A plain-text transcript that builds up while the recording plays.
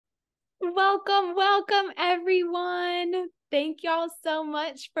Welcome, welcome everyone. Thank y'all so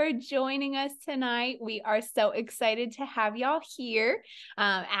much for joining us tonight. We are so excited to have y'all here.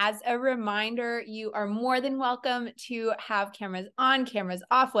 As a reminder, you are more than welcome to have cameras on, cameras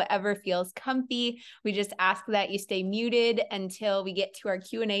off, whatever feels comfy. We just ask that you stay muted until we get to our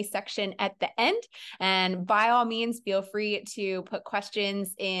Q&A section at the end. And by all means, feel free to put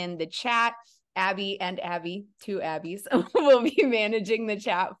questions in the chat. Abbie and Abbie, two Abbies, will be managing the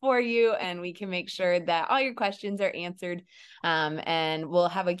chat for you, and we can make sure that all your questions are answered. And we'll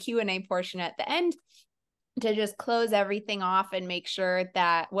have a Q&A portion at the end to just close everything off and make sure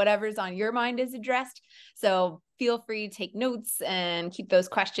that whatever's on your mind is addressed. So feel free to take notes and keep those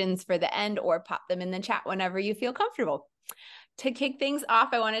questions for the end or pop them in the chat whenever you feel comfortable. To kick things off,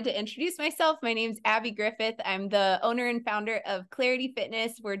 I wanted to introduce myself. My name's Abbie Griffith. I'm the owner and founder of Clarity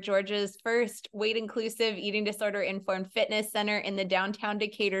Fitness. We're Georgia's first weight-inclusive, eating disorder-informed fitness center in the downtown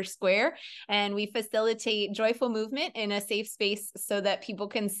Decatur Square. And we facilitate joyful movement in a safe space so that people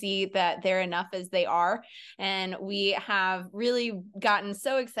can see that they're enough as they are. And we have really gotten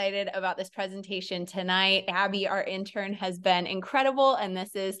so excited about this presentation tonight. Abbie, our intern, has been incredible, and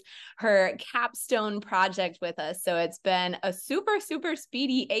this is her capstone project with us. So it's been a super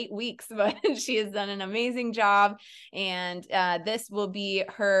speedy 8 weeks, but she has done an amazing job. And this will be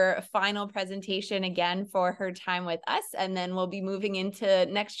her final presentation again for her time with us. And then we'll be moving into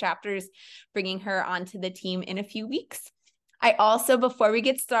next chapters, bringing her onto the team in a few weeks. I also, before we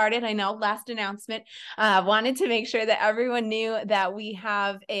get started, I know last announcement, wanted to make sure that everyone knew that we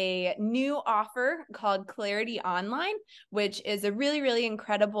have a new offer called Clarity Online, which is a really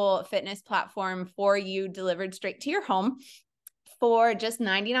incredible fitness platform for you delivered straight to your home. For just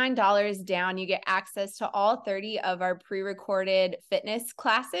 $99 down, you get access to all 30 of our pre-recorded fitness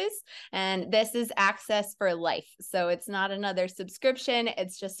classes. And this is access for life. So it's not another subscription.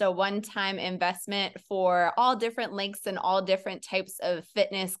 It's just a one-time investment for all different lengths and all different types of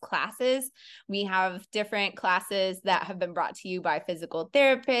fitness classes. We have different classes that have been brought to you by physical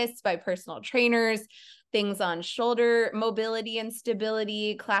therapists, by personal trainers, things on shoulder mobility and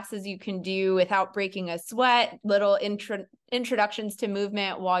stability, classes you can do without breaking a sweat, little introductions to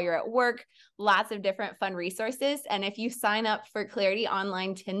movement while you're at work, lots of different fun resources. And if you sign up for Clarity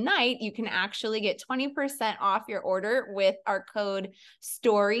Online tonight, you can actually get 20% off your order with our code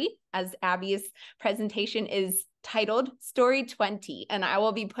STORY, as Abbie's presentation is titled Story 20. And I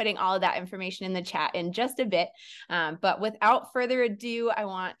will be putting all of that information in the chat in just a bit. But without further ado, I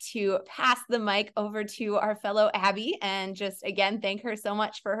want to pass the mic over to our fellow Abbie and just again, thank her so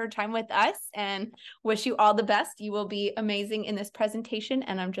much for her time with us and wish you all the best. You will be amazing in this presentation.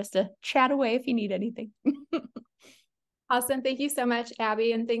 And I'm just a chat away if you need anything. Awesome. Thank you so much,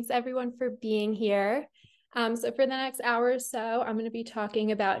 Abbie. And thanks everyone for being here. So for the next hour or so, I'm going to be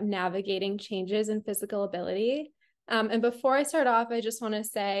talking about navigating changes in physical ability. And before I start off, I just want to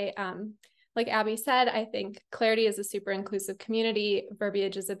say, like Abbie said, I think Clarity is a super inclusive community.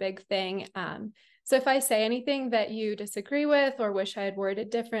 Verbiage is a big thing. So if I say anything that you disagree with or wish I had worded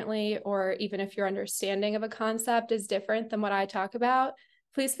differently, or even if your understanding of a concept is different than what I talk about,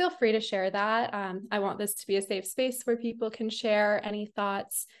 please feel free to share that. I want this to be a safe space where people can share any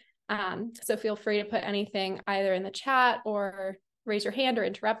thoughts. So feel free to put anything either in the chat or raise your hand or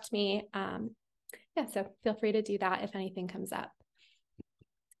interrupt me. So feel free to do that if anything comes up.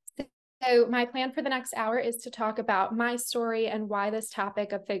 So my plan for the next hour is to talk about my story and why this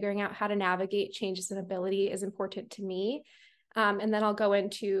topic of figuring out how to navigate changes in ability is important to me. And then I'll go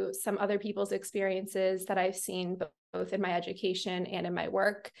into some other people's experiences that I've seen both in my education and in my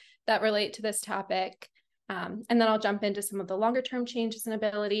work that relate to this topic. And then I'll jump into some of the longer term changes in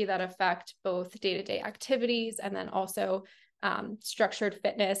ability that affect both day-to-day activities and then also structured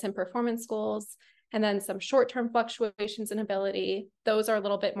fitness and performance goals. And then some short-term fluctuations in ability. Those are a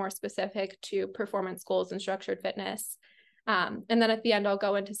little bit more specific to performance goals and structured fitness. And then at the end, I'll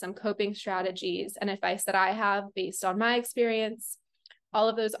go into some coping strategies and advice that I have based on my experience. All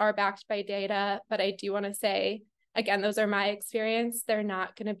of those are backed by data, but I do want to say, again, those are my experience. They're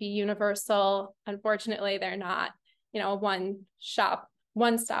not going to be universal. Unfortunately, they're not, a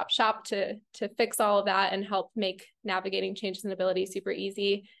one-stop shop to fix all of that and help make navigating changes in ability super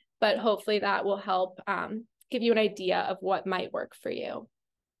easy. But hopefully that will help give you an idea of what might work for you.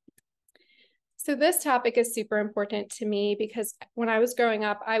 So this topic is super important to me because when I was growing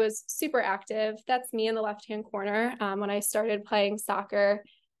up, I was super active. That's me in the left-hand corner. When I started playing soccer,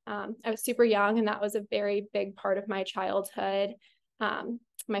 I was super young, and that was a very big part of my childhood.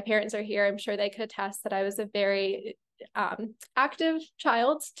 My parents are here. I'm sure they could attest that I was a very active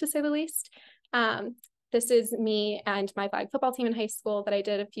child, to say the least. This is me and my flag football team in high school that I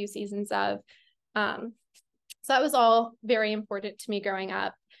did a few seasons of. So that was all very important to me growing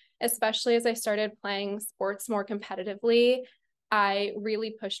up, especially as I started playing sports more competitively. I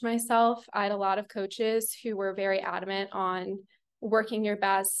really pushed myself. I had a lot of coaches who were very adamant on working your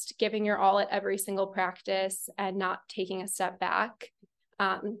best, giving your all at every single practice, and not taking a step back.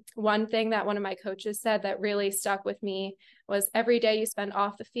 One thing that one of my coaches said that really stuck with me was every day you spend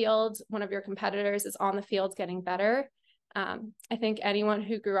off the field, one of your competitors is on the field getting better. I think anyone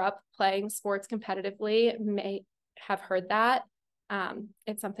who grew up playing sports competitively may have heard that.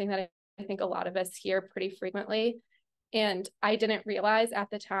 It's something that I think a lot of us hear pretty frequently. And I didn't realize at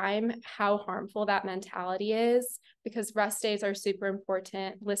the time how harmful that mentality is, because rest days are super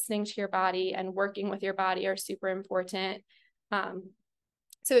important. Listening to your body and working with your body are super important.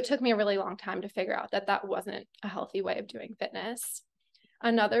 So it took me a really long time to figure out that that wasn't a healthy way of doing fitness.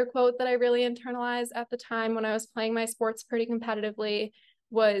 Another quote that I really internalized at the time when I was playing my sports pretty competitively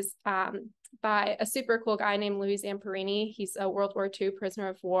was by a super cool guy named Louis Zamperini. He's a World War II prisoner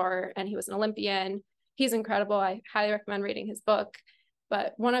of war, and he was an Olympian. He's incredible. I highly recommend reading his book.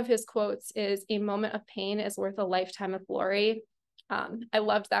 But one of his quotes is, "A moment of pain is worth a lifetime of glory." I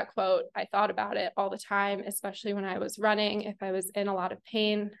loved that quote. I thought about it all the time, especially when I was running. If I was in a lot of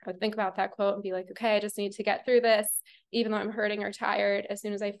pain, I would think about that quote and be like, okay, I just need to get through this. Even though I'm hurting or tired, as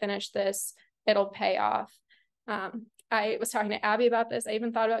soon as I finish this, it'll pay off. I was talking to Abbie about this. I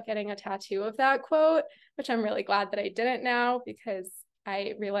even thought about getting a tattoo of that quote, which I'm really glad that I didn't now, because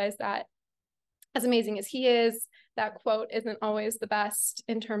I realized that as amazing as he is, that quote isn't always the best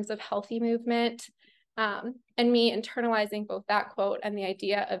in terms of healthy movement. And me internalizing both that quote and the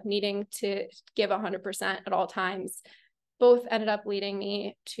idea of needing to give 100% at all times both ended up leading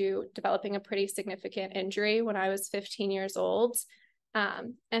me to developing a pretty significant injury when I was 15 years old.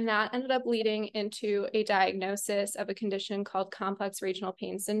 And that ended up leading into a diagnosis of a condition called complex regional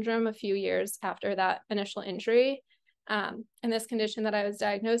pain syndrome a few years after that initial injury. And this condition that I was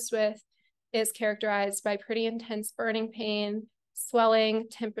diagnosed with is characterized by pretty intense burning pain, swelling,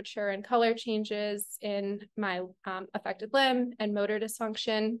 temperature, and color changes in my affected limb, and motor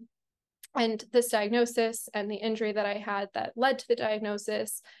dysfunction. And this diagnosis and the injury that I had that led to the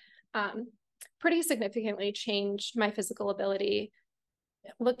diagnosis pretty significantly changed my physical ability.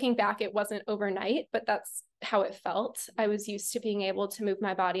 Looking back, it wasn't overnight, but that's how it felt. I was used to being able to move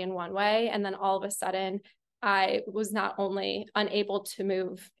my body in one way, and then all of a sudden, I was not only unable to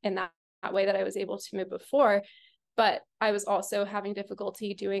move in that way that I was able to move before, but I was also having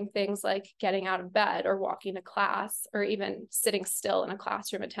difficulty doing things like getting out of bed or walking to class, or even sitting still in a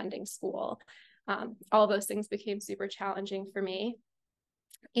classroom attending school. All those things became super challenging for me.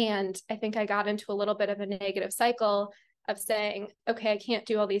 And I think I got into a little bit of a negative cycle of saying, okay, I can't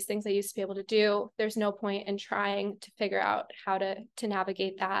do all these things I used to be able to do. There's no point in trying to figure out how to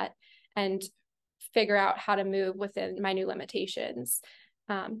navigate that and figure out how to move within my new limitations.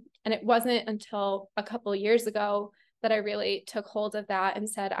 And it wasn't until a couple of years ago that I really took hold of that and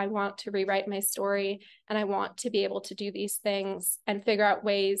said, I want to rewrite my story, and I want to be able to do these things and figure out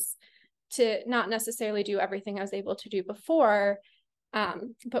ways to not necessarily do everything I was able to do before,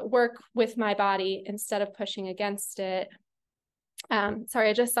 but work with my body instead of pushing against it. Sorry,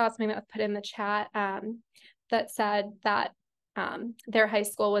 I just saw something that was put in the chat that said that their high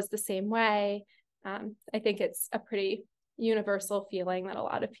school was the same way. I think it's a pretty universal feeling that a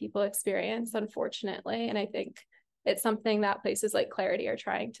lot of people experience, unfortunately. And I think it's something that places like Clarity are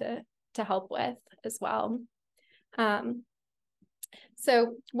trying to help with as well.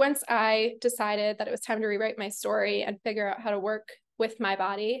 So once I decided that it was time to rewrite my story and figure out how to work with my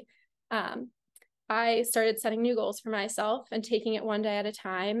body, I started setting new goals for myself and taking it one day at a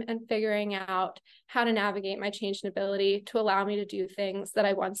time and figuring out how to navigate my change in ability to allow me to do things that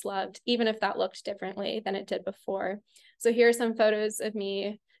I once loved, even if that looked differently than it did before. So here are some photos of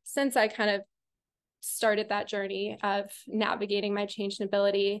me since I kind of started that journey of navigating my change in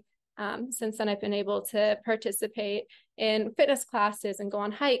ability. Since then, I've been able to participate in fitness classes and go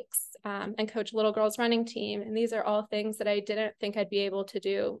on hikes and coach a little girls running team. And these are all things that I didn't think I'd be able to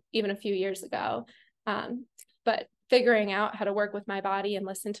do even a few years ago. But figuring out how to work with my body and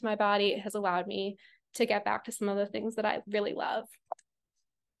listen to my body has allowed me to get back to some of the things that I really love.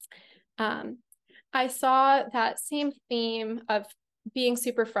 I saw that same theme of being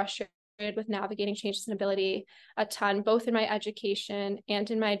super frustrated with navigating changes in ability a ton, both in my education and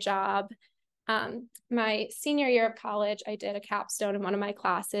in my job. My senior year of college, I did a capstone in one of my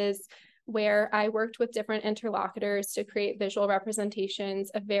classes where I worked with different interlocutors to create visual representations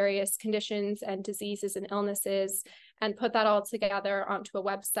of various conditions and diseases and illnesses, and put that all together onto a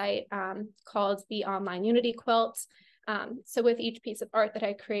website called the Online Unity Quilt. So with each piece of art that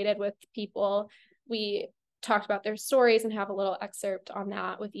I created with people, we talked about their stories and have a little excerpt on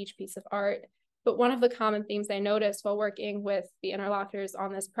that with each piece of art. But one of the common themes I noticed while working with the interlocutors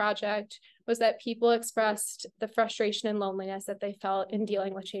on this project was that people expressed the frustration and loneliness that they felt in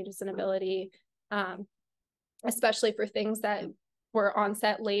dealing with changes in ability, especially for things that were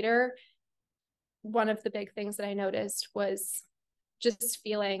onset later. One of the big things that I noticed was just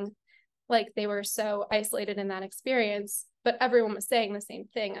feeling like they were so isolated in that experience, but everyone was saying the same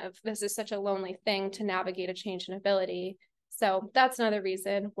thing of, this is such a lonely thing to navigate a change in ability. So that's another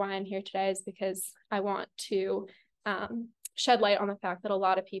reason why I'm here today, is because I want to shed light on the fact that a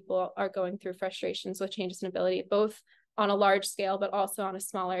lot of people are going through frustrations with changes in ability, both on a large scale, but also on a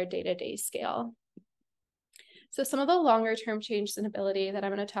smaller day-to-day scale. So some of the longer term changes in ability that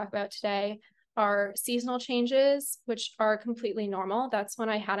I'm going to talk about today are seasonal changes, which are completely normal. That's one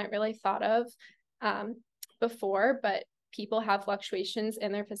I hadn't really thought of before, but people have fluctuations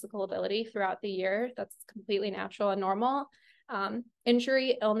in their physical ability throughout the year. That's completely natural and normal.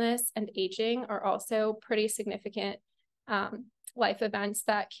 Injury, illness, and aging are also pretty significant life events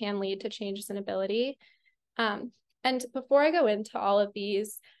that can lead to changes in ability. And before I go into all of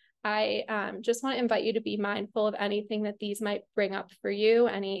these, I just want to invite you to be mindful of anything that these might bring up for you,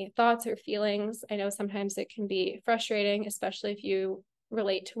 any thoughts or feelings. I know sometimes it can be frustrating, especially if you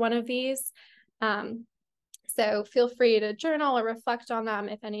relate to one of these. So feel free to journal or reflect on them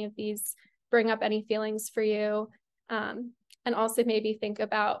if any of these bring up any feelings for you. And also maybe think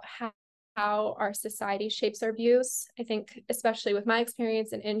about how our society shapes our views. I think, especially with my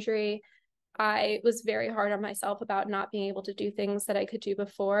experience in injury, I was very hard on myself about not being able to do things that I could do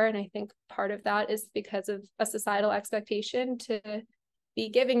before. And I think part of that is because of a societal expectation to be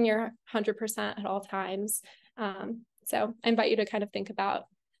giving your 100% at all times. So I invite you to kind of think about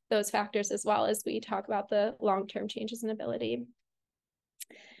those factors as well as we talk about the long-term changes in ability.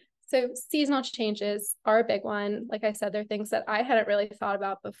 So seasonal changes are a big one. Like I said, they're things that I hadn't really thought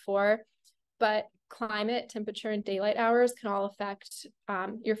about before, but climate, temperature, and daylight hours can all affect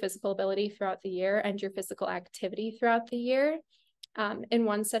your physical ability throughout the year and your physical activity throughout the year. In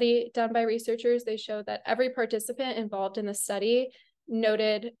one study done by researchers, they showed that every participant involved in the study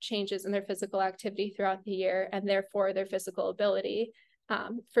noted changes in their physical activity throughout the year and therefore their physical ability.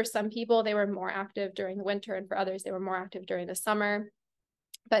 For some people, they were more active during the winter, and for others, they were more active during the summer.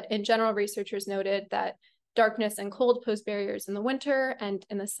 But in general, researchers noted that darkness and cold pose barriers in the winter, and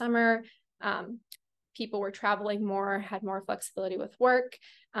in the summer, people were traveling more, had more flexibility with work.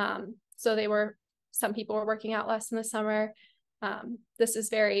 So some people were working out less in the summer. This is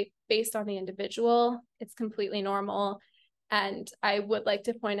very based on the individual. It's completely normal. And I would like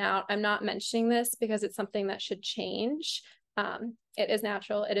to point out, I'm not mentioning this because it's something that should change. It is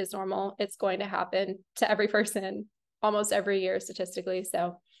natural, it is normal, it's going to happen to every person almost every year statistically.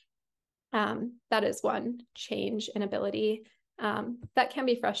 So that is one change in ability that can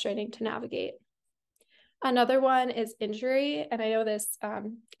be frustrating to navigate. Another one is injury. And I know this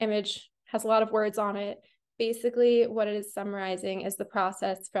image has a lot of words on it. Basically, what it is summarizing is the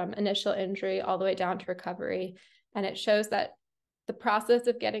process from initial injury all the way down to recovery. And it shows that the process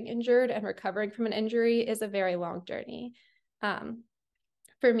of getting injured and recovering from an injury is a very long journey.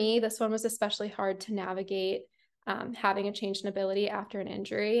 For me, this one was especially hard to navigate, having a change in ability after an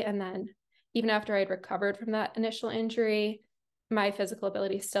injury. And then even after I'd recovered from that initial injury, my physical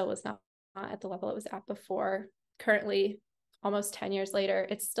ability still was not at the level it was at before. Currently, almost 10 years later,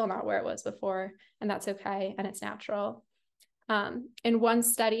 it's still not where it was before, and that's okay, and it's natural. In one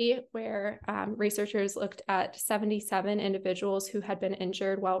study where researchers looked at 77 individuals who had been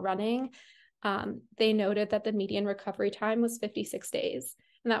injured while running, they noted that the median recovery time was 56 days.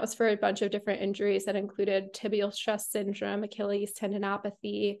 And that was for a bunch of different injuries that included tibial stress syndrome, Achilles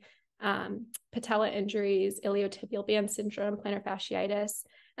tendinopathy, patella injuries, iliotibial band syndrome, plantar fasciitis,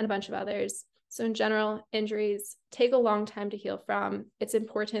 and a bunch of others. So in general, injuries take a long time to heal from. It's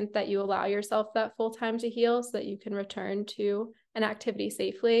important that you allow yourself that full time to heal so that you can return to an activity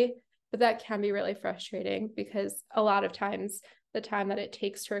safely. But that can be really frustrating because a lot of times the time that it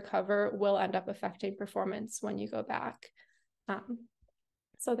takes to recover will end up affecting performance when you go back.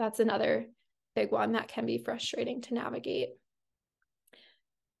 So that's another big one that can be frustrating to navigate.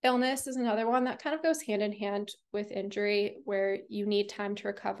 Illness is another one that kind of goes hand in hand with injury, where you need time to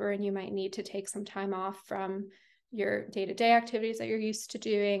recover and you might need to take some time off from your day-to-day activities that you're used to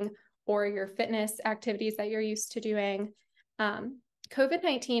doing or your fitness activities that you're used to doing.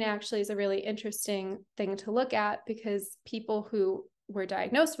 COVID-19 actually is a really interesting thing to look at because people who were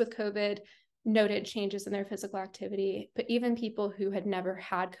diagnosed with COVID noted changes in their physical activity, but even people who had never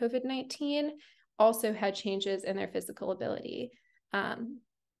had COVID-19 also had changes in their physical ability.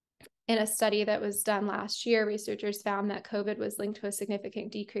 In a study that was done last year, researchers found that COVID was linked to a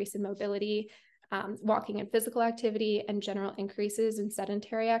significant decrease in mobility, walking and physical activity, and general increases in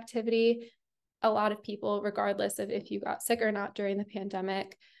sedentary activity. A lot of people, regardless of if you got sick or not during the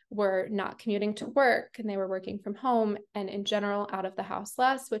pandemic, were not commuting to work and they were working from home and in general out of the house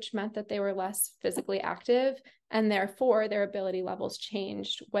less, which meant that they were less physically active, and therefore their ability levels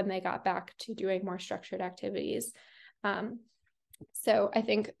changed when they got back to doing more structured activities. So I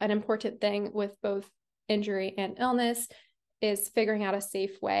think an important thing with both injury and illness is figuring out a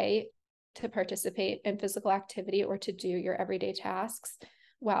safe way to participate in physical activity or to do your everyday tasks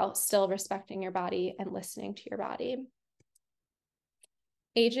while still respecting your body and listening to your body.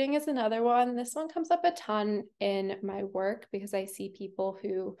 Aging is another one. This one comes up a ton in my work because I see people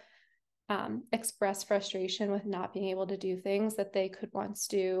who express frustration with not being able to do things that they could once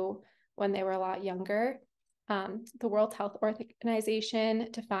do when they were a lot younger. The World Health Organization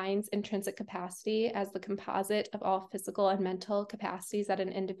defines intrinsic capacity as the composite of all physical and mental capacities that an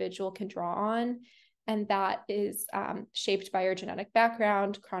individual can draw on. And that is shaped by your genetic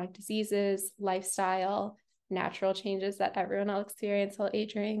background, chronic diseases, lifestyle, natural changes that everyone will experience while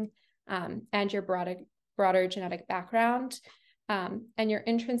aging, and your broader genetic background. And your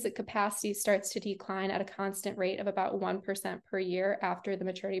intrinsic capacity starts to decline at a constant rate of about 1% per year after the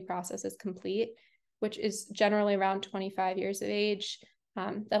maturity process is complete, which is generally around 25 years of age.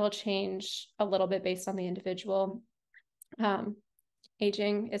 That'll change a little bit based on the individual.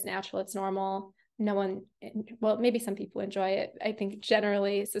 Aging is natural, it's normal. No one, well, maybe some people enjoy it. I think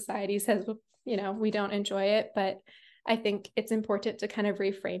generally society says, we don't enjoy it, but I think it's important to kind of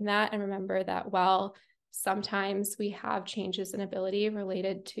reframe that and remember that while sometimes we have changes in ability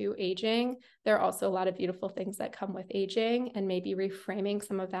related to aging, there are also a lot of beautiful things that come with aging, and maybe reframing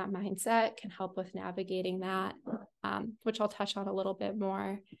some of that mindset can help with navigating that, which I'll touch on a little bit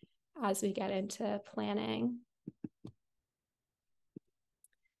more as we get into planning.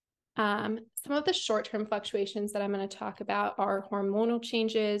 Some of the short-term fluctuations that I'm going to talk about are hormonal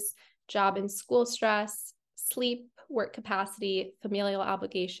changes, job and school stress, sleep, work capacity, familial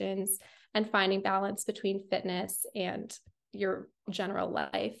obligations, and finding balance between fitness and your general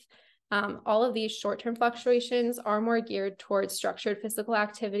life. All of these short-term fluctuations are more geared towards structured physical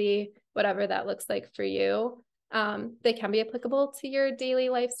activity, whatever that looks like for you. They can be applicable to your daily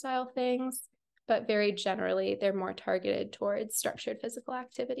lifestyle things, but very generally, they're more targeted towards structured physical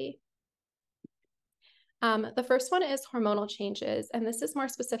activity. The first one is hormonal changes, and this is more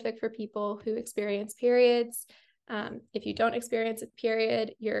specific for people who experience periods. If you don't experience a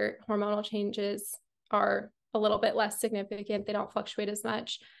period, your hormonal changes are a little bit less significant. They don't fluctuate as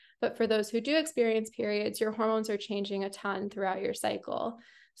much. But for those who do experience periods, your hormones are changing a ton throughout your cycle.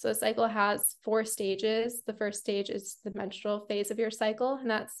 So a cycle has 4 stages. The first stage is the menstrual phase of your cycle, and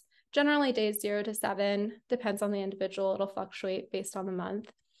that's generally days 0 to 7. Depends on the individual. It'll fluctuate based on the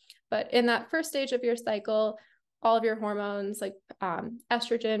month. But in that first stage of your cycle, all of your hormones like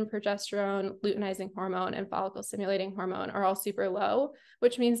estrogen, progesterone, luteinizing hormone, and follicle stimulating hormone are all super low,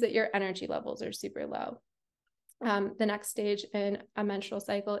 which means that your energy levels are super low. The next stage in a menstrual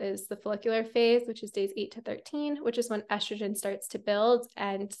cycle is the follicular phase, which is days 8 to 13, which is when estrogen starts to build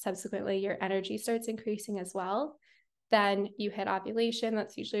and subsequently your energy starts increasing as well. Then you hit ovulation.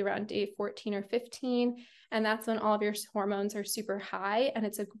 That's usually around day 14 or 15. And that's when all of your hormones are super high. And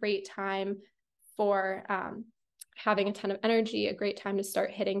it's a great time for having a ton of energy, a great time to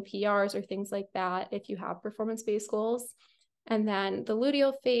start hitting PRs or things like that if you have performance-based goals. And then the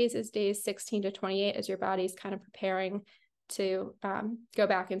luteal phase is days 16 to 28 as your body's kind of preparing to go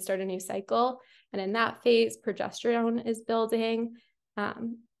back and start a new cycle. And in that phase, progesterone is building.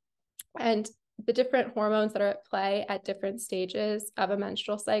 And the different hormones that are at play at different stages of a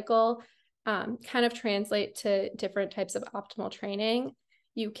menstrual cycle kind of translate to different types of optimal training.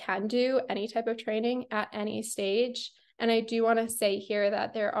 You can do any type of training at any stage. And I do want to say here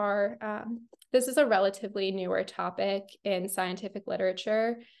that there are, this is a relatively newer topic in scientific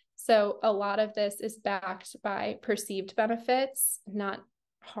literature. So a lot of this is backed by perceived benefits, not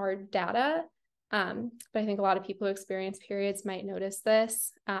hard data. But I think a lot of people who experience periods might notice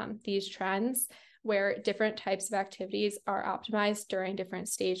these trends where different types of activities are optimized during different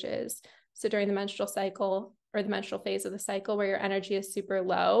stages. So during the menstrual cycle or the menstrual phase of the cycle where your energy is super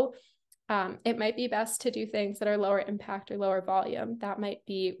low, it might be best to do things that are lower impact or lower volume. That might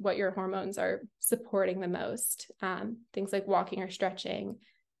be what your hormones are supporting the most. Things like walking or stretching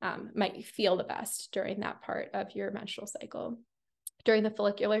might feel the best during that part of your menstrual cycle. During the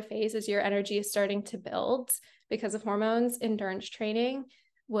follicular phase, as your energy is starting to build because of hormones, endurance training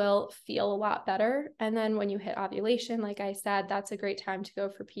will feel a lot better. And then when you hit ovulation, like I said, that's a great time to go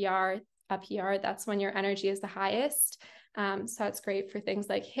for a PR. That's when your energy is the highest. So it's great for things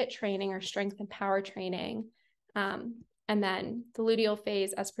like HIIT training or strength and power training. And then the luteal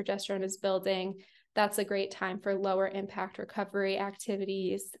phase, as progesterone is building, that's a great time for lower impact recovery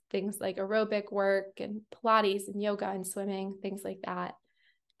activities, things like aerobic work and Pilates and yoga and swimming, things like that.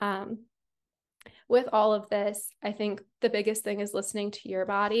 With all of this, I think the biggest thing is listening to your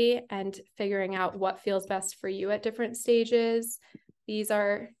body and figuring out what feels best for you at different stages. These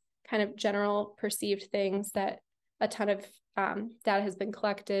are kind of general perceived things that a ton of data has been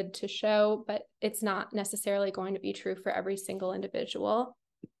collected to show, but it's not necessarily going to be true for every single individual.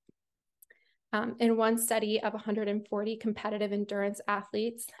 In one study of 140 competitive endurance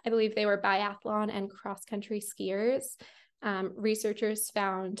athletes, I believe they were biathlon and cross-country skiers, researchers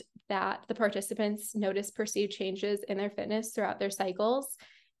found that the participants noticed perceived changes in their fitness throughout their cycles.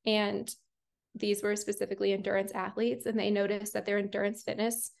 And these were specifically endurance athletes, and they noticed that their endurance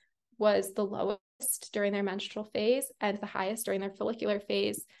fitness was the lowest during their menstrual phase and the highest during their follicular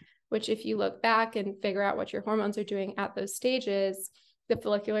phase, which if you look back and figure out what your hormones are doing at those stages, the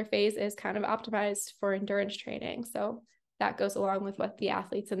follicular phase is kind of optimized for endurance training. So that goes along with what the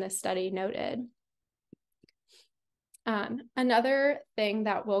athletes in this study noted. Another thing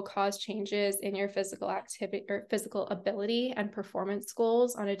that will cause changes in your physical activity or physical ability and performance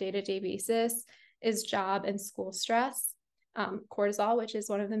goals on a day-to-day basis is job and school stress. Cortisol, which is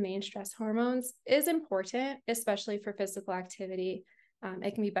one of the main stress hormones, is important, especially for physical activity.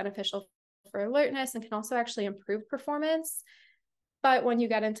 It can be beneficial for alertness and can also actually improve performance. But when you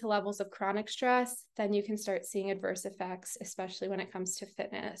get into levels of chronic stress, then you can start seeing adverse effects, especially when it comes to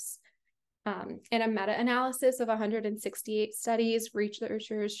fitness. In a meta-analysis of 168 studies,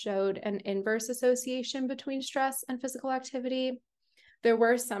 researchers showed an inverse association between stress and physical activity. There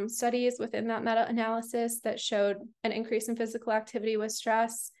were some studies within that meta-analysis that showed an increase in physical activity with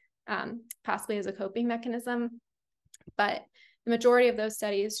stress, possibly as a coping mechanism. But the majority of those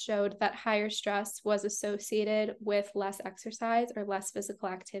studies showed that higher stress was associated with less exercise or less physical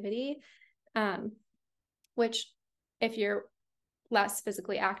activity, which if you're less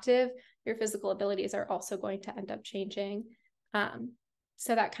physically active, your physical abilities are also going to end up changing.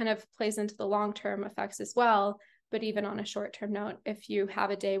 So that kind of plays into the long-term effects as well. But even on a short-term note, if you have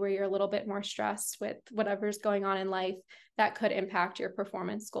a day where you're a little bit more stressed with whatever's going on in life, that could impact your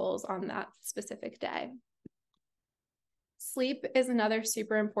performance goals on that specific day. Sleep is another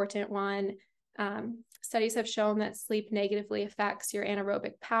super important one. Studies have shown that sleep negatively affects your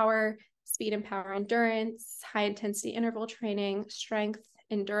anaerobic power, speed and power endurance, high intensity interval training, strength,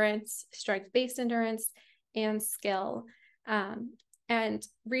 endurance, strength-based endurance, and skill. And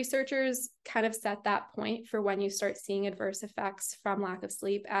researchers kind of set that point for when you start seeing adverse effects from lack of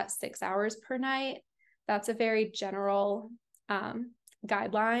sleep at 6 hours per night. That's a very general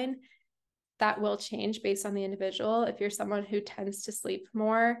guideline that will change based on the individual. If you're someone who tends to sleep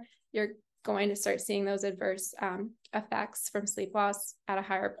more, you're going to start seeing those adverse effects from sleep loss at a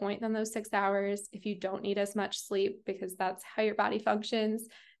higher point than those 6 hours. If you don't need as much sleep because that's how your body functions,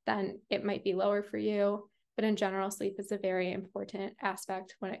 then it might be lower for you. But in general, sleep is a very important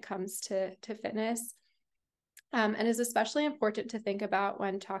aspect when it comes to fitness, and is especially important to think about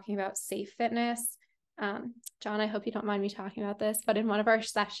when talking about safe fitness. John, I hope you don't mind me talking about this, but in one of our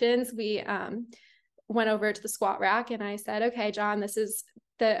sessions, we went over to the squat rack and I said, okay, John, this is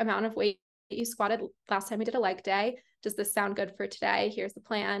the amount of weight you squatted last time we did a leg day. Does this sound good for today? Here's the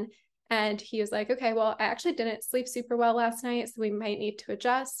plan. And he was like, okay, well, I actually didn't sleep super well last night, so we might need to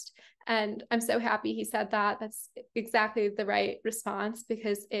adjust. And I'm so happy he said that. That's exactly the right response,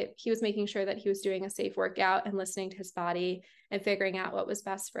 because he was making sure that he was doing a safe workout and listening to his body and figuring out what was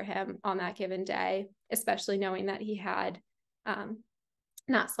best for him on that given day, especially knowing that he had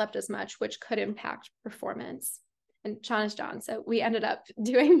not slept as much, which could impact performance. And John is John, so we ended up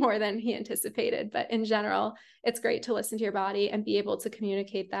doing more than he anticipated. But in general, it's great to listen to your body and be able to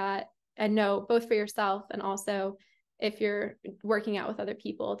communicate that and know, both for yourself and also if you're working out with other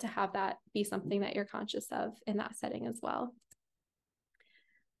people, to have that be something that you're conscious of in that setting as well.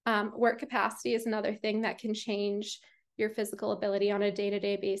 Work capacity is another thing that can change your physical ability on a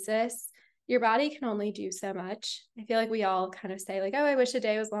day-to-day basis. Your body can only do so much. I feel like we all kind of say like, oh, I wish a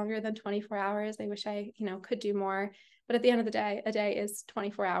day was longer than 24 hours. I wish I, could do more. But at the end of the day, a day is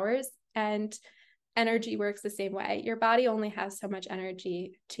 24 hours. And energy works the same way. Your body only has so much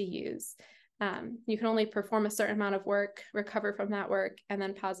energy to use. You can only perform a certain amount of work, recover from that work, and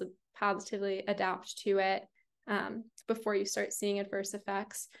then positively adapt to it before you start seeing adverse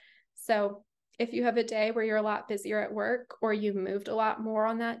effects. So if you have a day where you're a lot busier at work, or you moved a lot more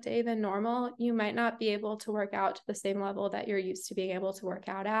on that day than normal, you might not be able to work out to the same level that you're used to being able to work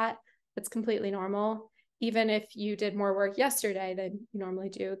out at. That's completely normal. Even if you did more work yesterday than you normally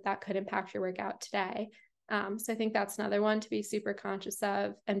do, that could impact your workout today. So I think that's another one to be super conscious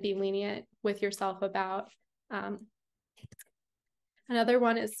of and be lenient with yourself about. Another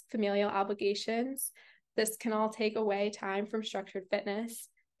one is familial obligations. This can all take away time from structured fitness.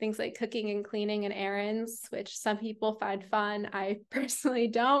 Things like cooking and cleaning and errands, which some people find fun. I personally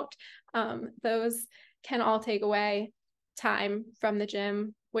don't. Those can all take away time from the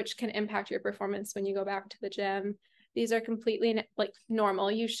gym, which can impact your performance when you go back to the gym. These are completely like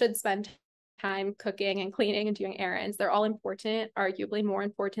normal. You should spend time cooking and cleaning and doing errands. They're all important, arguably more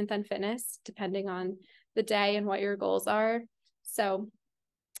important than fitness, depending on the day and what your goals are. So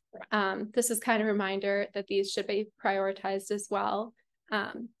this is kind of a reminder that these should be prioritized as well.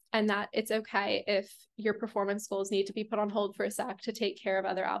 And that it's okay if your performance goals need to be put on hold for a sec to take care of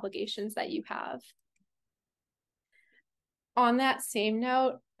other obligations that you have. On that same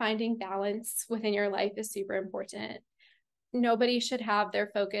note, finding balance within your life is super important. Nobody should have their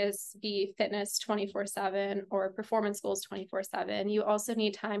focus be fitness 24/7 or performance goals 24/7. You also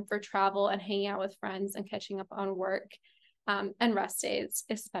need time for travel and hanging out with friends and catching up on work, and rest days,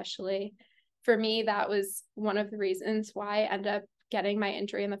 especially. For me, that was one of the reasons why I ended up getting my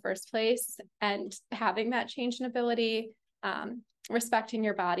injury in the first place, and having that change in ability, respecting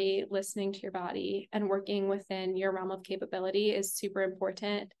your body, listening to your body, and working within your realm of capability is super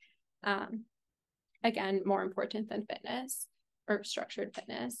important. Again, more important than fitness or structured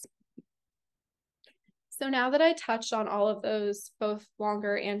fitness. So now that I touched on all of those, both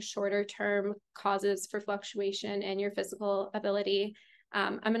longer and shorter term causes for fluctuation in your physical ability,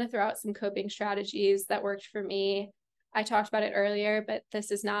 I'm going to throw out some coping strategies that worked for me. I talked about it earlier, but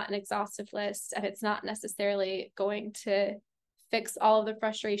this is not an exhaustive list, and it's not necessarily going to fix all of the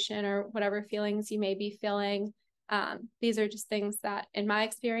frustration or whatever feelings you may be feeling. These are just things that, in my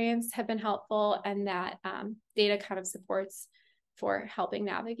experience, have been helpful, and that data kind of supports for helping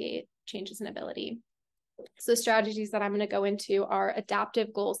navigate changes in ability. So strategies that I'm going to go into are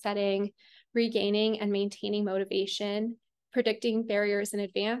adaptive goal setting, regaining and maintaining motivation, predicting barriers in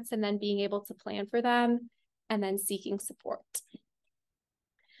advance and then being able to plan for them, and then seeking support.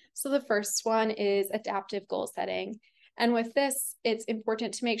 So the first one is adaptive goal setting. And with this, it's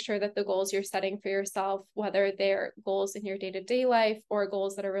important to make sure that the goals you're setting for yourself, whether they're goals in your day-to-day life or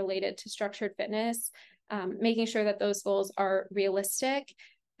goals that are related to structured fitness, making sure that those goals are realistic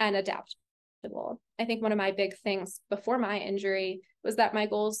and adaptable. I think one of my big things before my injury was that my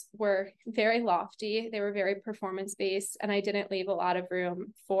goals were very lofty. They were very performance-based, and I didn't leave a lot of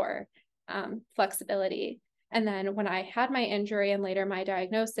room for flexibility. And then when I had my injury and later my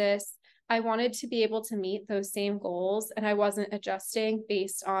diagnosis, I wanted to be able to meet those same goals, and I wasn't adjusting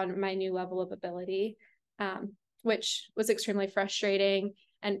based on my new level of ability, which was extremely frustrating.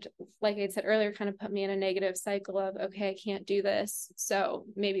 And like I said earlier, kind of put me in a negative cycle of, okay, I can't do this, so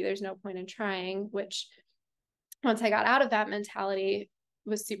maybe there's no point in trying, which once I got out of that mentality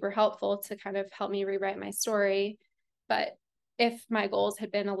was super helpful to kind of help me rewrite my story. But if my goals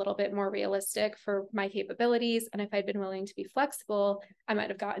had been a little bit more realistic for my capabilities, and if I'd been willing to be flexible, I might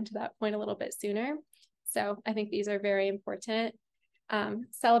have gotten to that point a little bit sooner. So I think these are very important.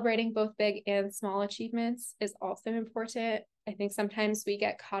 Celebrating both big and small achievements is also important. I think sometimes we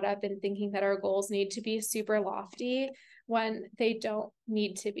get caught up in thinking that our goals need to be super lofty when they don't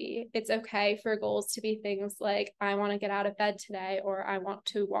need to be. It's okay for goals to be things like, I want to get out of bed today, or I want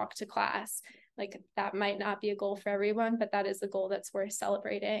to walk to class. Like, that might not be a goal for everyone, but that is a goal that's worth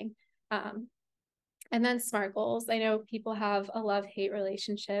celebrating. And then SMART goals. I know people have a love-hate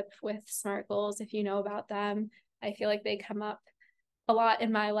relationship with SMART goals. If you know about them, I feel like they come up a lot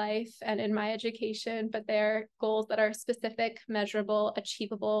in my life and in my education, but they're goals that are specific, measurable,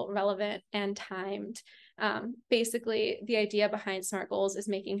 achievable, relevant, and timed. Basically, the idea behind SMART goals is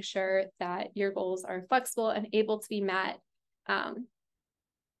making sure that your goals are flexible and able to be met.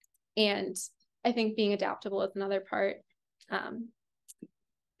 And I think being adaptable is another part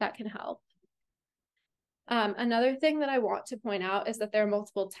that can help. Another thing that I want to point out is that there are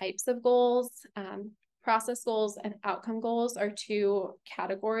multiple types of goals. Process goals and outcome goals are two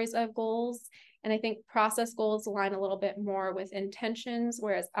categories of goals. And I think process goals align a little bit more with intentions,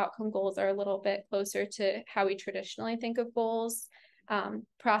 whereas outcome goals are a little bit closer to how we traditionally think of goals.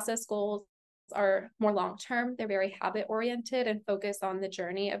 Process goals are more long-term. They're very habit-oriented and focus on the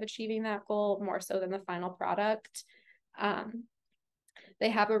journey of achieving that goal more so than the final product. They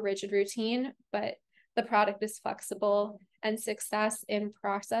have a rigid routine, but the product is flexible, and success in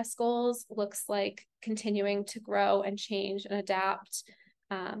process goals looks like continuing to grow and change and adapt.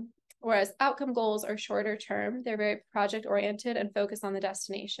 Whereas outcome goals are shorter term. They're very project-oriented and focus on the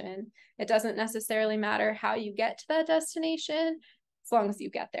destination. It doesn't necessarily matter how you get to that destination, as long as you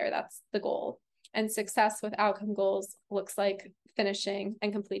get there, that's the goal. And success with outcome goals looks like finishing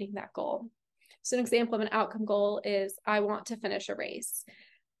and completing that goal. So an example of an outcome goal is, I want to finish a race.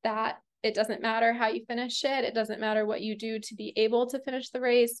 That it doesn't matter how you finish it. It doesn't matter what you do to be able to finish the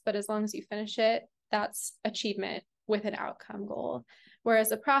race, but as long as you finish it, that's achievement with an outcome goal.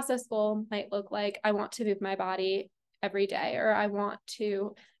 Whereas a process goal might look like, I want to move my body every day, or I want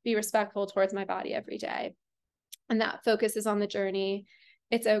to be respectful towards my body every day. And that focuses on the journey.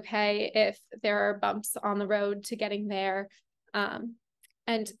 It's okay if there are bumps on the road to getting there.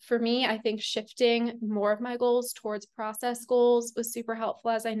 And for me, I think shifting more of my goals towards process goals was super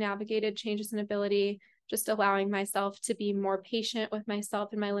helpful as I navigated changes in ability, just allowing myself to be more patient with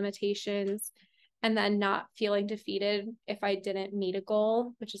myself and my limitations, and then not feeling defeated if I didn't meet a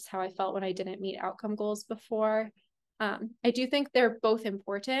goal, which is how I felt when I didn't meet outcome goals before. I do think they're both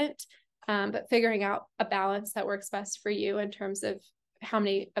important, but figuring out a balance that works best for you in terms of how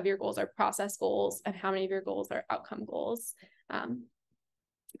many of your goals are process goals and how many of your goals are outcome goals.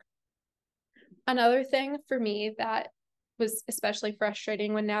 Another thing for me that was especially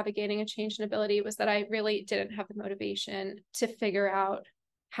frustrating when navigating a change in ability was that I really didn't have the motivation to figure out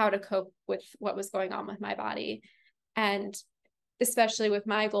how to cope with what was going on with my body. And especially with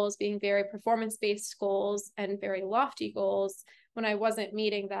my goals being very performance-based goals and very lofty goals, when I wasn't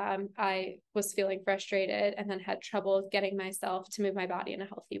meeting them, I was feeling frustrated and then had trouble getting myself to move my body in a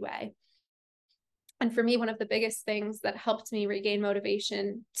healthy way. And for me, one of the biggest things that helped me regain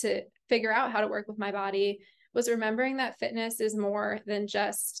motivation to figure out how to work with my body was remembering that fitness is more than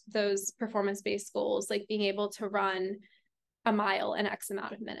just those performance-based goals, like being able to run a mile in X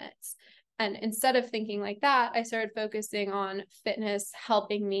amount of minutes. And instead of thinking like that, I started focusing on fitness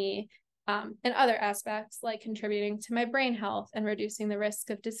helping me in other aspects, like contributing to my brain health and reducing the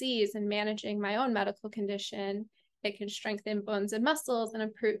risk of disease and managing my own medical condition. It can strengthen bones and muscles and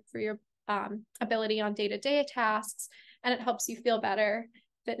improve for your ability on day-to-day tasks, and it helps you feel better.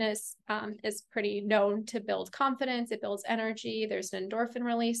 Fitness is pretty known to build confidence. It builds energy. There's an endorphin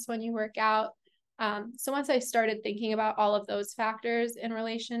release when you work out. So once I started thinking about all of those factors in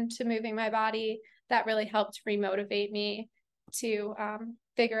relation to moving my body, that really helped remotivate me to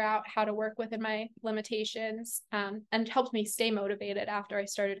figure out how to work within my limitations, and helped me stay motivated after I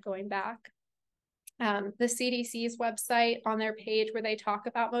started going back. The CDC's website, on their page where they talk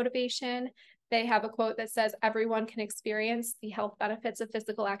about motivation, they have a quote that says, everyone can experience the health benefits of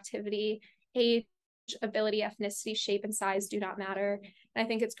physical activity. Age, ability, ethnicity, shape, and size do not matter. And I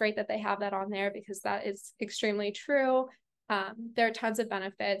think it's great that they have that on there because that is extremely true. There are tons of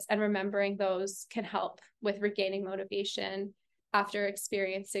benefits, and remembering those can help with regaining motivation after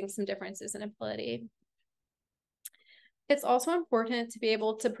experiencing some differences in ability. It's also important to be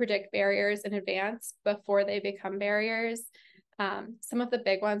able to predict barriers in advance before they become barriers. Some of the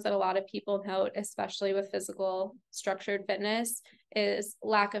big ones that a lot of people note, especially with physical structured fitness, is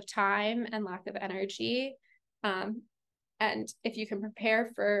lack of time and lack of energy. And if you can prepare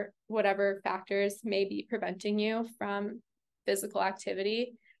for whatever factors may be preventing you from physical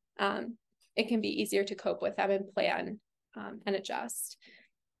activity, it can be easier to cope with them and plan and adjust.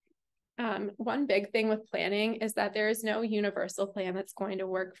 One big thing with planning is that there is no universal plan that's going to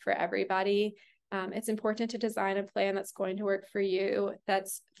work for everybody. It's important to design a plan that's going to work for you,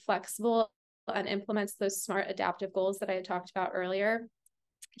 that's flexible and implements those smart adaptive goals that I had talked about earlier,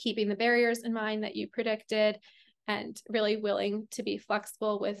 keeping the barriers in mind that you predicted, and really willing to be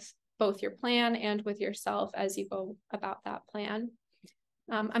flexible with both your plan and with yourself as you go about that plan.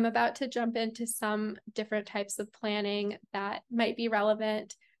 I'm about to jump into some different types of planning that might be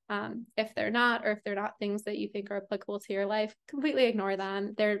relevant. If they're not, or if they're not things that you think are applicable to your life, completely ignore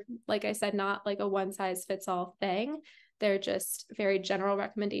them. They're, like I said, not like a one size fits all thing. They're just very general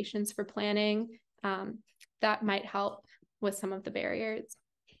recommendations for planning that might help with some of the barriers.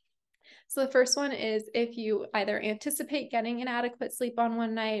 So the first one is, if you either anticipate getting inadequate sleep on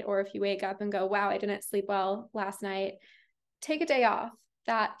one night, or if you wake up and go, wow, I didn't sleep well last night, take a day off.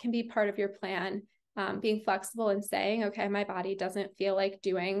 That can be part of your plan. Being flexible and saying, okay, my body doesn't feel like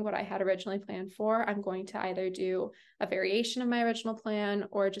doing what I had originally planned for. I'm going to either do a variation of my original plan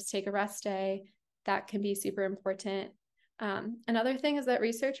or just take a rest day. That can be super important. Another thing is that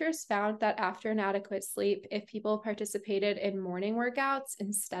researchers found that after inadequate sleep, if people participated in morning workouts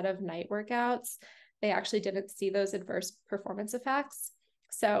instead of night workouts, they actually didn't see those adverse performance effects.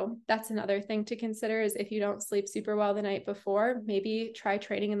 So that's another thing to consider, is if you don't sleep super well the night before, maybe try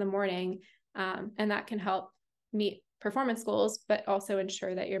training in the morning, and that can help meet performance goals, but also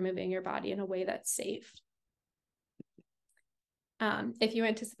ensure that you're moving your body in a way that's safe. If you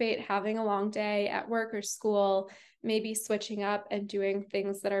anticipate having a long day at work or school, maybe switching up and doing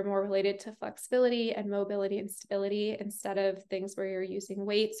things that are more related to flexibility and mobility and stability instead of things where you're using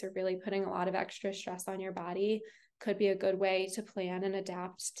weights or really putting a lot of extra stress on your body could be a good way to plan and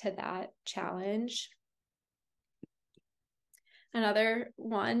adapt to that challenge. Another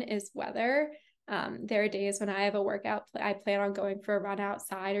one is weather. There are days when I have a workout, I plan on going for a run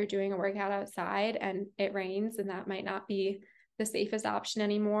outside or doing a workout outside, and it rains, and that might not be the safest option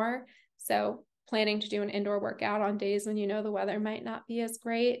anymore. So planning to do an indoor workout on days when you know the weather might not be as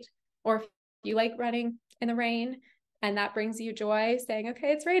great, or if you like running in the rain and that brings you joy, saying,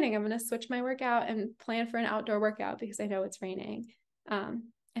 okay, it's raining, I'm going to switch my workout and plan for an outdoor workout because I know it's raining. I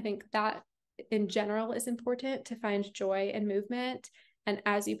think that in general is important, to find joy in movement, and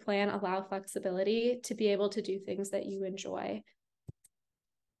as you plan, allow flexibility to be able to do things that you enjoy.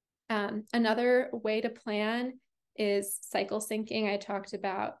 Another way to plan is cycle syncing. I talked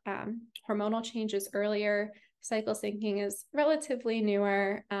about hormonal changes earlier. Cycle syncing is relatively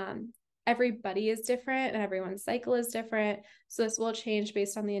newer. Everybody is different and everyone's cycle is different, so this will change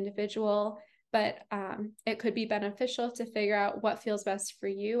based on the individual, but it could be beneficial to figure out what feels best for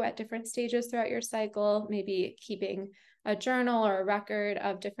you at different stages throughout your cycle, maybe keeping a journal or a record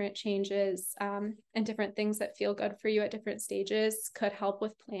of different changes and different things that feel good for you at different stages could help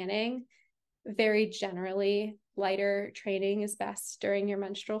with planning. Very generally, lighter training is best during your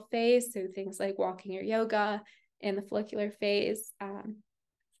menstrual phase, so things like walking or yoga in the follicular phase.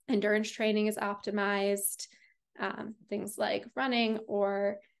 Endurance training is optimized, things like running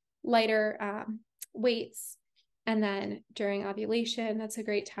or lighter weights. And then during ovulation, that's a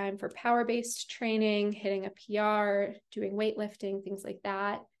great time for power-based training, hitting a PR, doing weightlifting, things like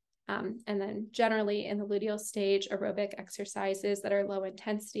that. And then generally in the luteal stage, aerobic exercises that are low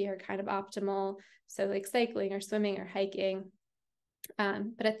intensity are kind of optimal. So like cycling or swimming or hiking.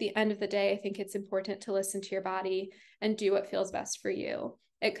 But at the end of the day, I think it's important to listen to your body and do what feels best for you.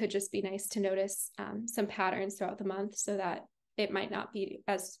 It could just be nice to notice some patterns throughout the month, so that it might not be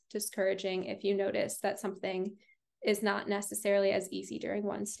as discouraging if you notice that something is not necessarily as easy during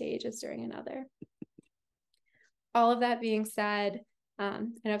one stage as during another. All of that being said,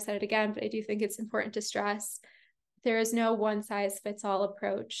 and I've said it again, but I do think it's important to stress, there is no one-size-fits-all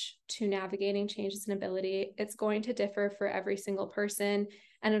approach to navigating changes in ability. It's going to differ for every single person,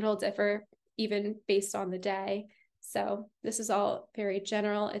 and it'll differ even based on the day. So this is all very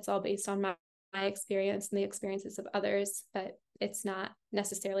general. It's all based on my experience and the experiences of others, but it's not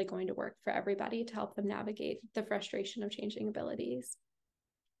necessarily going to work for everybody to help them navigate the frustration of changing abilities.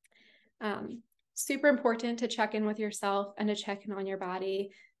 Super important to check in with yourself and to check in on your body.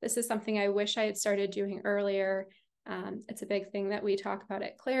 This is something I wish I had started doing earlier. It's a big thing that we talk about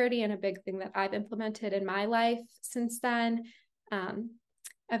at Clarity, and a big thing that I've implemented in my life since then.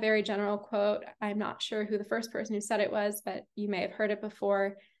 A very general quote, I'm not sure who the first person who said it was, but you may have heard it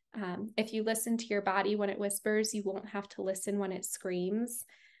before. If you listen to your body when it whispers, you won't have to listen when it screams.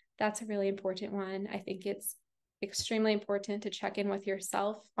 That's a really important one. I think it's extremely important to check in with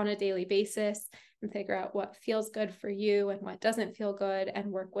yourself on a daily basis and figure out what feels good for you and what doesn't feel good,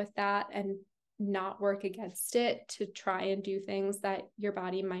 and work with that and not work against it to try and do things that your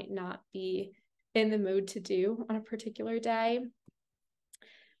body might not be in the mood to do on a particular day.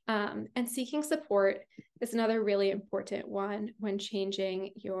 And seeking support is another really important one when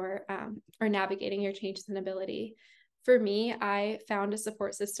changing your or navigating your changes in ability. For me, I found a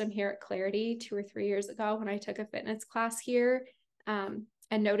support system here at Clarity 2 or 3 years ago when I took a fitness class here, and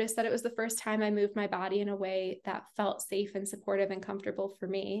noticed that it was the first time I moved my body in a way that felt safe and supportive and comfortable for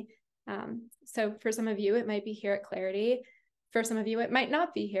me. So for some of you, it might be here at Clarity. For some of you, it might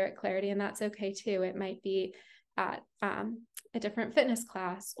not be here at Clarity, and that's okay too. It might be at a different fitness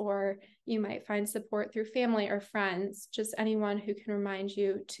class, or you might find support through family or friends, just anyone who can remind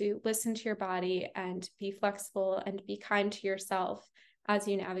you to listen to your body and be flexible and be kind to yourself as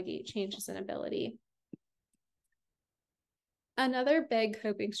you navigate changes in ability. Another big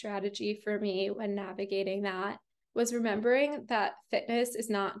coping strategy for me when navigating that was remembering that fitness is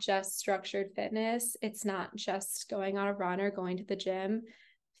not just structured fitness. It's not just going on a run or going to the gym.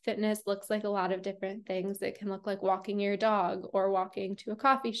 Fitness looks like a lot of different things. It can look like walking your dog, or walking to a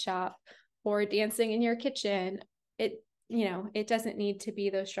coffee shop, or dancing in your kitchen. it doesn't need to be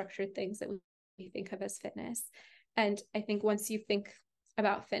those structured things that we think of as fitness. And I think once you think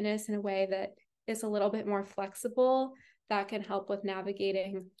about fitness in a way that is a little bit more flexible, that can help with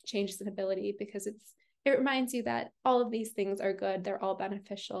navigating changes in ability, because it reminds you that all of these things are good. They're all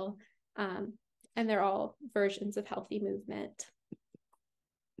beneficial, and they're all versions of healthy movement.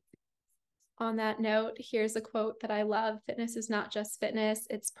 On that note, here's a quote that I love. Fitness is not just fitness.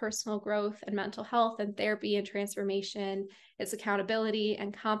 It's personal growth and mental health and therapy and transformation. It's accountability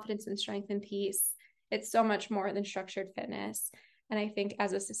and confidence and strength and peace. It's so much more than structured fitness. And I think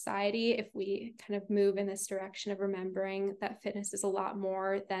as a society, if we kind of move in this direction of remembering that fitness is a lot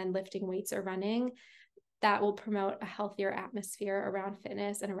more than lifting weights or running, that will promote a healthier atmosphere around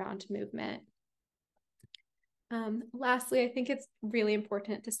fitness and around movement. Lastly, I think it's really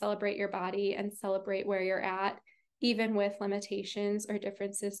important to celebrate your body and celebrate where you're at, even with limitations or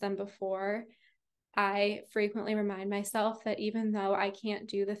differences than before. I frequently remind myself that even though I can't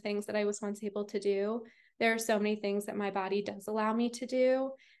do the things that I was once able to do, there are so many things that my body does allow me to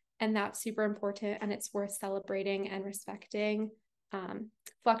do, and that's super important, and it's worth celebrating and respecting.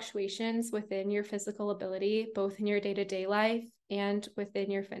 Fluctuations within your physical ability, both in your day-to-day life and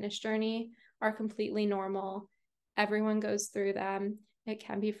within your fitness journey, are completely normal. Everyone goes through them. It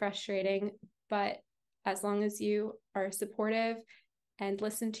can be frustrating, but as long as you are supportive and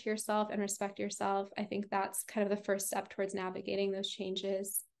listen to yourself and respect yourself, I think that's kind of the first step towards navigating those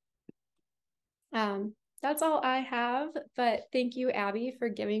changes. That's all I have, but thank you, Abbie, for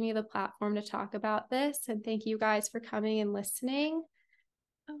giving me the platform to talk about this, and thank you guys for coming and listening.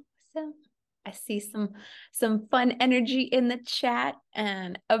 Awesome. I see some fun energy in the chat,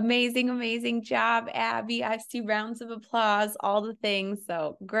 and amazing job, Abbie. I see rounds of applause, all the things.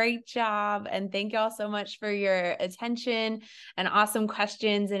 So great job. And thank you all so much for your attention and awesome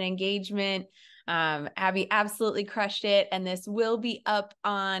questions and engagement. Abbie absolutely crushed it. And this will be up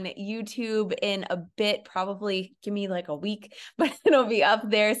on YouTube in a bit, probably give me like a week, but it'll be up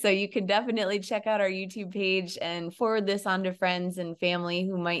there. So you can definitely check out our YouTube page and forward this on to friends and family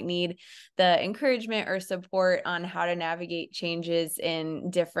who might need the encouragement or support on how to navigate changes in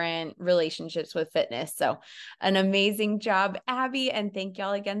different relationships with fitness. So an amazing job, Abbie. And thank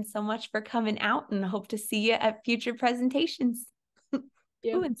y'all again so much for coming out, and hope to see you at future presentations.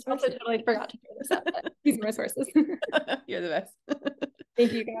 Yeah. Ooh, I also totally forgot to throw this up, but these are my sources. You're the best.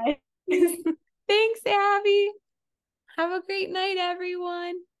 Thank you, guys. Thanks, Abbie. Have a great night,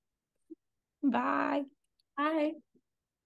 everyone. Bye. Bye.